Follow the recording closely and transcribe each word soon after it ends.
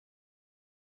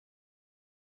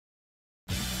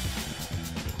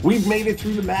We've made it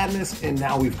through the madness, and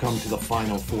now we've come to the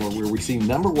Final Four, where we see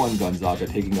number 1 Gonzaga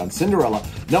taking on Cinderella,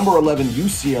 number 11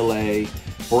 UCLA,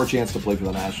 for a chance to play for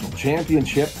the national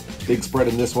championship. Big spread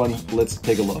in this one. Let's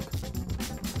take a look.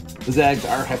 The Zags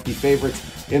are hefty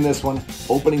favorites in this one,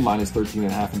 opening minus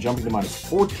 13.5 and jumping to minus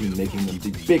 14, making them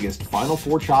the biggest Final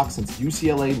Four chalk since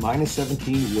UCLA minus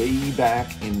 17 way back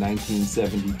in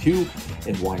 1972.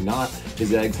 And why not? The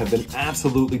Zags have been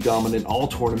absolutely dominant all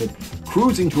tournament,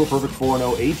 cruising to a perfect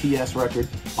 4-0 ATS record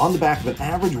on the back of an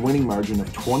average winning margin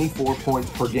of 24 points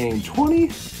per game.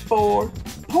 24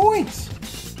 points!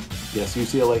 Yes,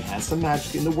 UCLA has some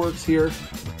magic in the works here,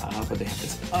 but they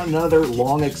have another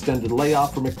long extended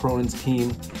layoff for Mick Cronin's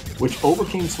team, which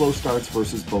overcame slow starts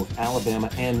versus both Alabama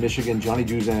and Michigan. Johnny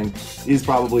Juzang is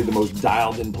probably the most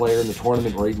dialed-in player in the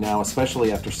tournament right now,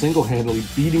 especially after single-handedly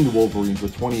beating the Wolverines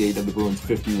with 28 of the Bruins'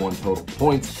 51 total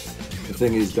points. The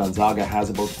thing is, Gonzaga has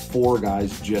about 4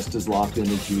 guys just as locked in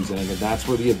as Juzang, and that's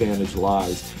where the advantage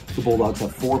lies. The Bulldogs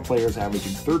have 4 players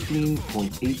averaging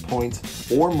 13.8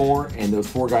 points or more, and those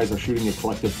 4 guys are shooting a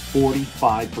collective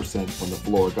 45% from the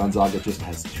floor. Gonzaga just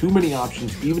has too many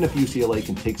options, even if UCLA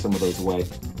can take some of those away.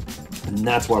 And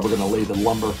that's why we're going to lay the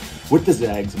lumber with the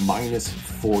Zags minus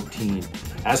 14.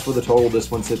 As for the total,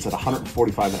 this one sits at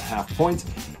 145.5 points.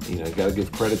 You got to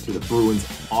give credit to the Bruins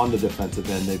on the defensive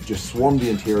end. They've just swarmed the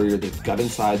interior. They've got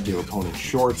inside their opponent's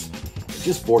shorts,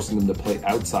 just forcing them to play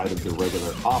outside of their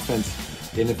regular offense.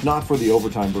 And if not for the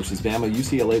overtime versus Bama,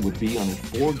 UCLA would be on a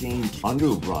 4-game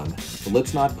underrun. But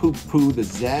let's not poo-poo the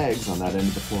Zags on that end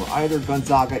of the floor either.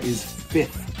 Gonzaga is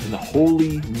 5th in the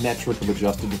holy metric of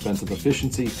adjusted defensive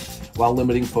efficiency, while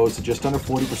limiting foes to just under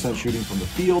 40% shooting from the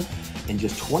field and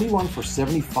just 21 for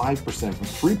 75% from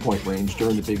three-point range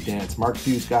during the big dance. Mark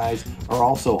Few's guys are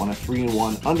also on a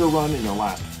 3-1 underrun in their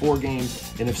last 4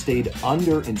 games and have stayed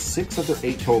under in 6 of their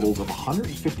 8 totals of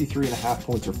 153.5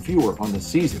 points or fewer on the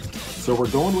season. So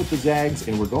we're going with the Zags,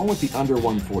 and we're going with the under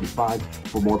 145.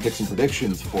 For more picks and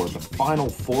predictions for the Final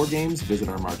 4 games, visit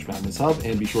our March Madness Hub,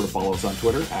 and be sure to follow us on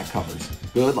Twitter @Covers.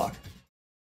 Good luck.